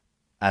China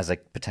as a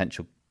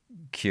potential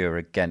cure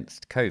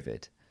against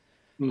COVID.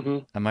 Mm-hmm.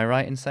 Am I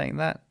right in saying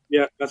that?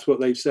 Yeah, that's what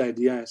they've said,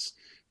 yes.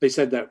 They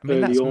said that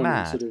early on,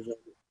 mad. Sort of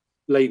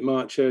late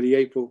March, early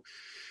April.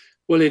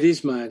 Well, it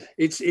is mad.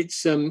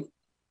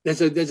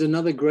 There's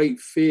another great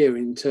fear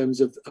in terms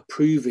of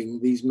approving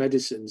these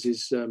medicines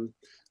is,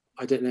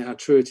 I don't know how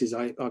true it is.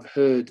 I've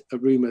heard a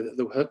rumor that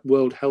the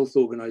World Health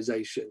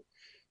Organization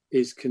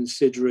is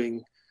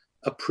considering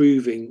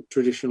approving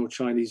traditional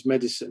Chinese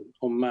medicine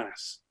en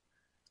masse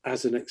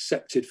as an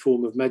accepted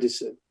form of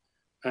medicine.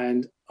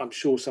 And I'm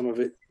sure some of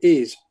it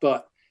is,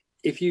 but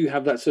if you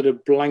have that sort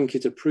of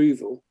blanket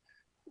approval,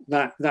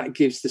 that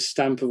gives the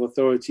stamp of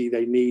authority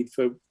they need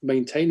for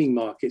maintaining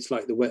markets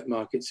like the wet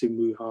markets in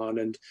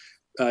Wuhan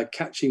and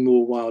catching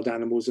more wild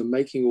animals and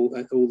making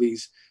all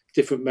these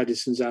different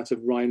medicines out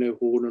of rhino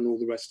horn and all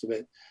the rest of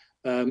it.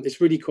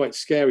 It's really quite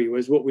scary.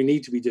 Whereas what we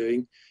need to be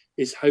doing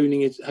is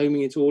homing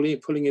it all in,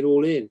 pulling it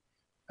all in,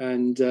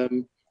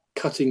 and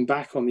cutting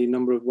back on the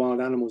number of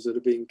wild animals that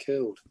are being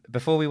killed.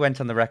 Before we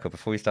went on the record,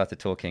 before we started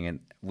talking,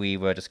 and we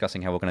were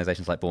discussing how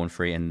organisations like Born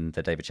Free and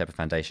the David Shepherd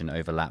Foundation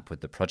overlap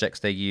with the projects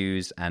they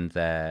use and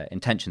their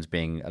intentions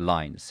being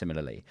aligned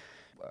similarly.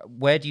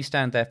 Where do you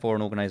stand, therefore,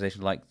 an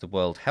organisation like the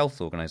World Health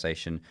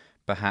Organization,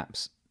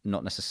 perhaps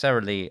not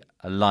necessarily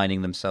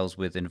aligning themselves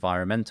with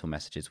environmental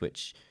messages,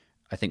 which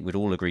I think we'd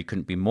all agree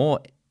couldn't be more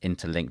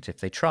interlinked if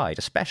they tried,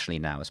 especially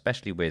now,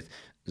 especially with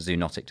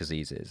zoonotic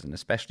diseases and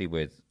especially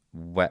with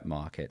wet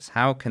markets?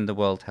 How can the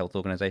World Health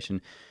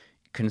Organization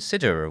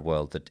consider a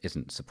world that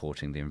isn't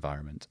supporting the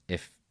environment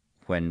if,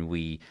 when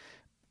we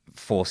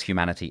force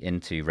humanity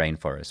into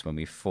rainforests, when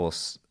we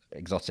force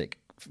exotic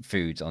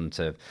foods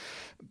onto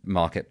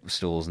market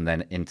stalls and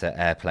then into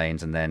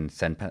airplanes and then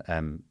send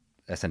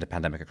a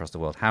pandemic across the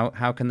world,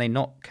 how can they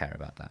not care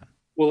about that?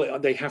 Well,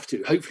 they have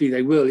to. Hopefully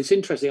they will. It's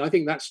interesting. I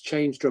think that's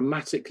changed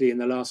dramatically in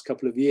the last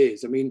couple of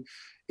years. I mean,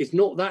 it's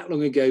not that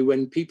long ago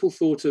when people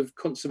thought of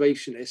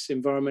conservationists,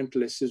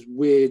 environmentalists as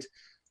weird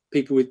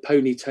people with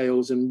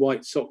ponytails and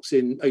white socks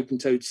in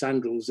open-toed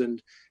sandals,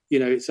 and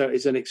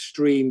it's an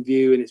extreme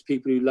view, and it's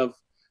people who love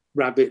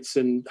rabbits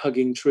and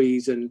hugging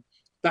trees, and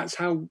that's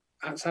how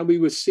we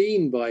were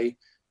seen by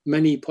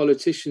many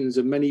politicians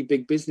and many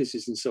big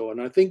businesses and so on.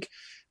 I think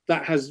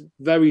that has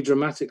very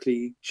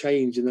dramatically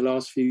changed in the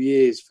last few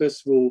years.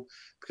 First of all,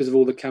 because of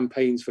all the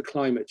campaigns for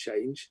climate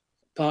change,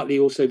 partly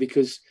also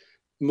because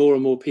more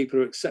and more people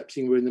are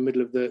accepting we're in the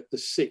middle of the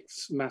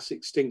sixth mass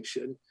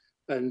extinction,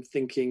 and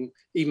thinking,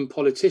 even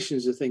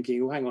politicians are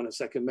thinking, hang on a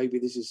second, maybe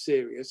this is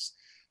serious.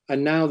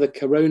 And now the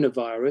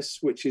coronavirus,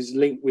 which is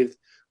linked with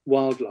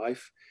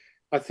wildlife,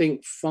 I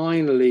think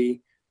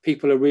finally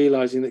people are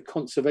realizing that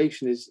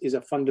conservation is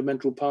a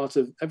fundamental part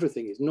of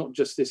everything. It's not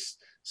just this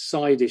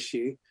side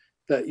issue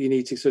that you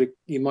need to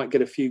you might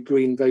get a few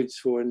green votes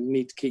for and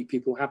need to keep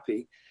people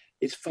happy.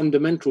 It's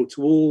fundamental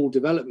to all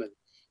development.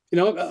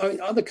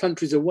 Other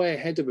countries are way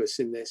ahead of us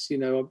in this.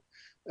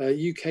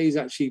 UK is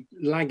actually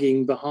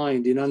lagging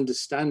behind in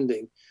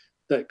understanding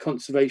that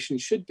conservation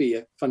should be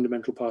a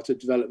fundamental part of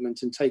development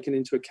and taken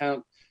into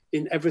account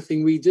in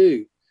everything we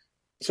do.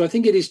 So I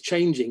think it is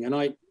changing, and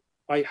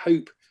I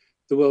hope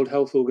the World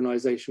Health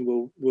Organization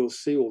will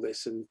see all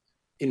this and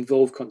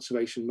involve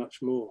conservation much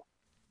more.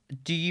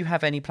 Do you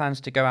have any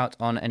plans to go out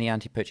on any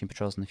anti-poaching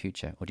patrols in the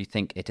future, or do you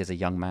think it is a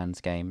young man's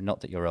game?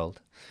 Not that you're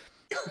old.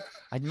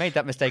 I made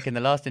that mistake in the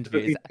last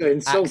interview.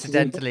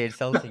 Accidentally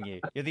insulting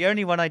you. You're the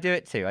only one I do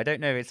it to. I don't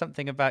know. It's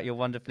something about your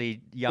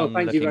wonderfully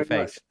young-looking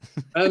face.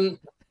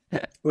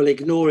 Well,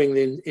 ignoring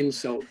the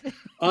insult,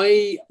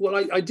 I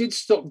did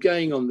stop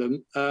going on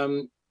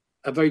them.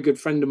 A very good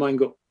friend of mine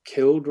got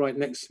killed right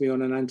next to me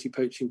on an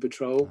anti-poaching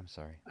patrol. I'm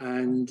sorry.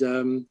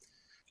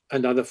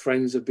 And other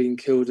friends have been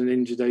killed and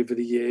injured over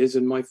the years.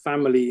 And my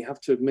family,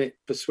 have to admit,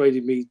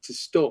 persuaded me to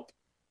stop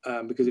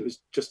because it was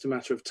just a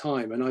matter of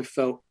time. And I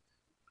felt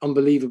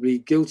unbelievably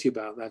guilty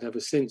about that ever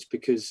since,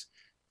 because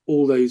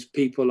all those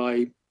people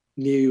I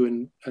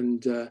knew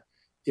and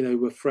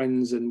were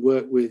friends and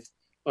worked with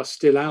are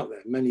still out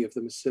there. Many of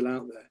them are still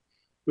out there,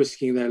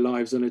 risking their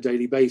lives on a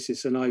daily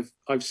basis. And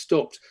I've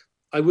stopped.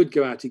 I would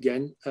go out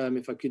again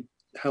if I could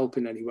help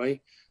in any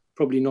way.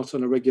 Probably not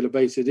on a regular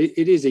basis.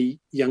 It is a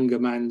younger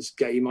man's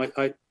game.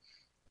 I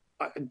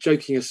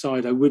joking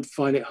aside, I would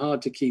find it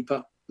hard to keep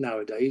up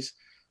nowadays.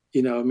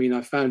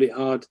 I found it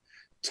hard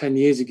 10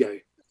 years ago,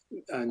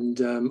 and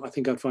I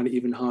think I'd find it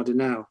even harder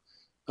now.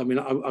 I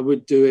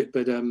would do it,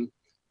 but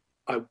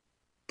I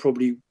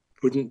probably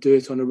wouldn't do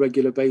it on a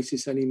regular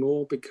basis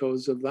anymore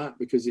because of that,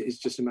 because it is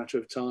just a matter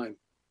of time.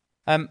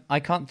 I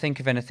can't think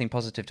of anything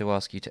positive to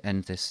ask you to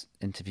end this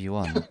interview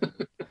on.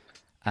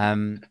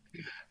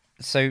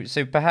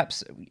 So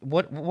perhaps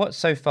what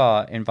so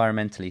far,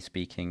 environmentally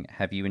speaking,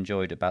 have you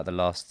enjoyed about the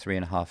last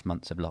 3.5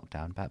 months of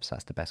lockdown? Perhaps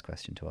that's the best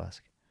question to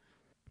ask.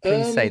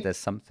 Please say there's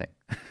something.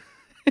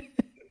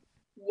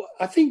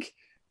 I think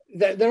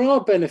that there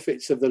are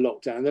benefits of the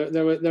lockdown.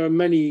 There are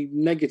many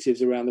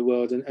negatives around the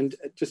world, and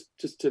just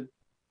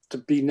to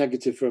be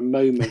negative for a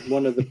moment,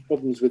 one of the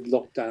problems with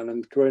lockdown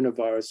and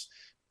coronavirus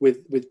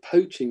with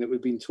poaching that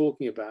we've been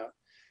talking about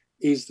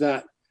is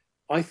that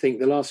I think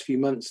the last few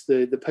months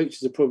the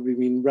poachers have probably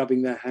been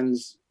rubbing their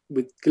hands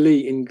with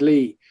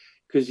glee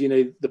because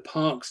the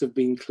parks have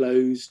been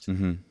closed.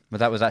 Mm-hmm. Well,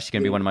 that was actually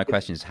going to be one of my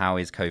questions. How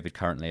is COVID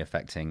currently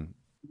affecting?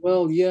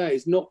 Well, yeah,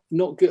 it's not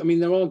good. I mean,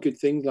 there are good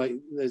things, like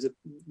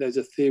there's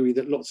a theory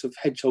that lots of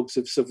hedgehogs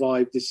have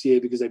survived this year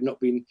because they've not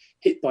been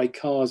hit by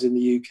cars in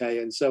the UK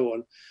and so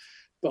on.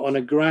 But on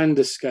a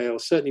grander scale,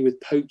 certainly with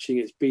poaching,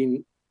 it's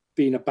been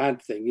a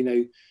bad thing.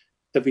 There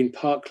have been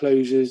park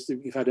closures.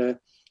 You've had a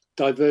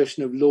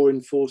diversion of law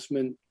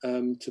enforcement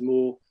to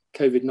more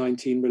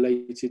COVID-19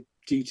 related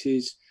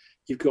duties.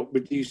 You've got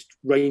reduced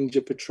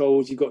ranger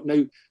patrols. You've got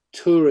no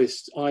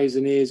tourist eyes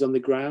and ears on the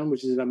ground,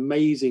 which is an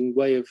amazing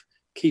way of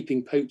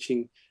keeping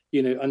poaching,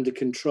 under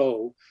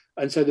control.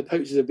 And so the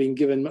poachers have been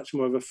given much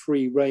more of a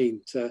free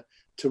rein to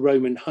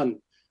roam and hunt.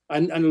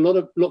 And a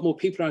lot more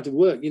people are out of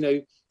work.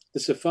 The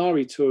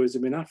safari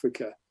tourism in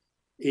Africa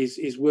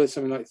is worth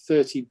something like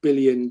 $30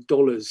 billion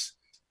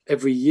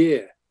every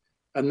year.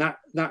 And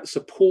that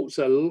supports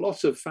a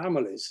lot of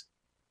families.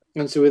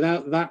 And so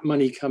without that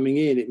money coming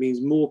in, it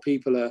means more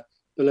people are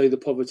below the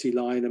poverty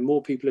line, and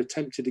more people are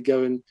tempted to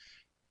go and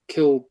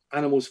kill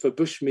animals for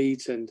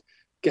bushmeat and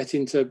get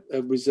into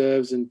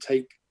reserves and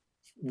take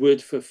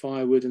wood for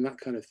firewood and that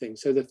kind of thing.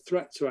 So the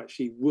threats are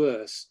actually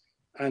worse,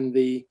 and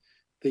the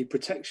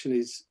protection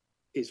is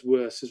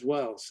worse as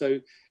well. So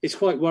it's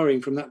quite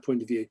worrying from that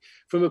point of view.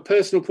 From a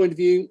personal point of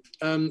view,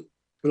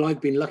 well,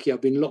 I've been lucky.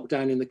 I've been locked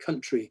down in the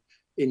country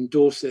in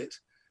Dorset,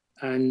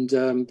 and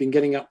been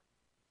getting up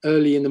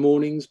early in the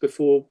mornings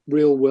before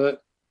real work,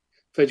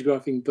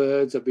 photographing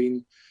birds. I've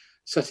been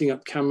setting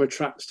up camera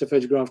traps to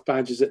photograph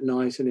badgers at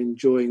night and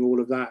enjoying all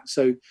of that.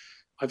 So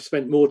I've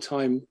spent more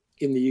time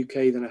in the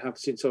UK than I have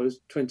since I was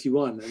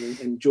 21 and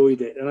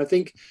enjoyed it. And I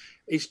think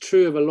it's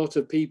true of a lot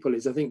of people.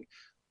 I think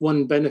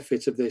one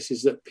benefit of this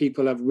is that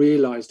people have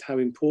realised how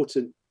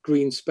important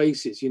green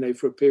space is.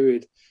 For a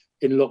period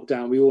in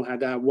lockdown, we all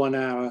had our 1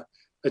 hour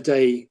a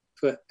day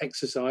for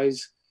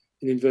exercise,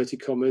 in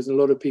inverted commas, and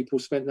a lot of people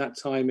spent that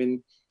time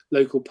in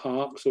local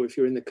parks, or if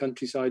you're in the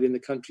countryside,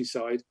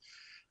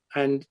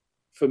 And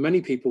for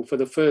many people, for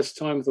the first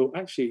time, thought,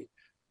 actually,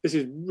 this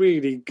is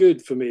really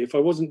good for me. If I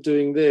wasn't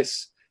doing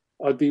this,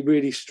 I'd be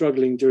really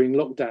struggling during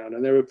lockdown.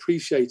 And they're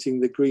appreciating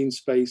the green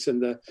space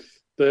and the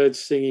birds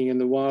singing and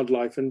the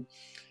wildlife. And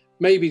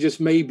maybe, just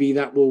maybe,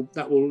 that will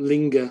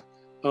linger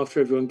after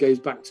everyone goes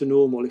back to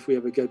normal, if we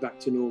ever go back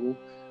to normal.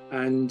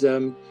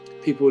 And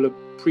people will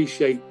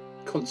appreciate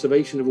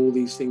conservation of all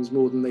these things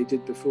more than they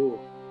did before.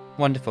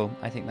 Wonderful.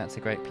 I think that's a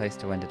great place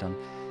to end it on.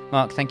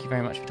 Mark, thank you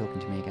very much for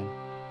talking to me again.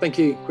 Thank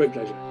you. Great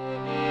pleasure.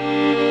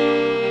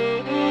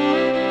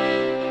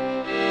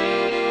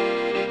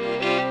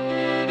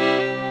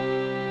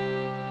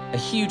 A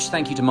huge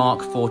thank you to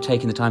Mark for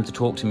taking the time to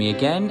talk to me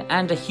again,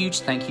 and a huge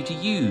thank you to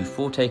you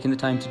for taking the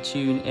time to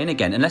tune in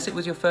again, unless it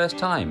was your first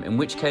time, in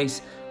which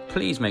case,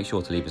 please make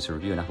sure to leave us a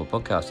review on Apple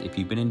Podcasts if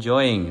you've been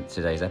enjoying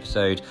today's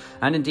episode,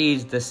 and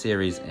indeed this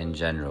series in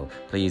general.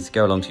 Please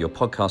go along to your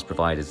podcast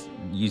providers,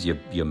 use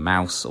your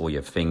mouse or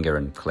your finger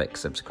and click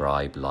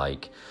subscribe,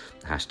 like,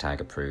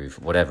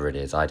 #approve, whatever it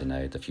is. I don't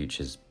know. The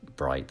future's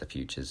bright. The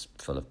future's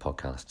full of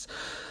podcasts.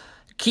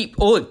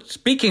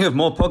 Speaking of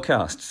more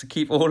podcasts,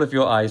 keep all of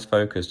your eyes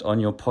focused on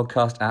your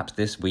podcast apps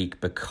this week,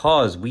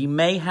 because we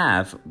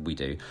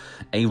do,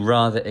 a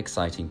rather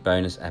exciting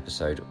bonus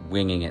episode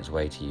winging its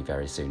way to you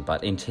very soon.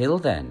 But until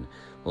then,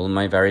 all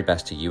my very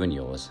best to you and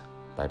yours.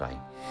 Bye-bye.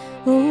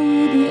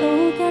 Oh, the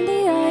oak and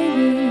the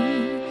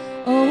ivy.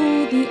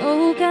 Oh, the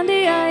oak and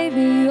the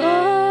ivy.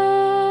 Oh.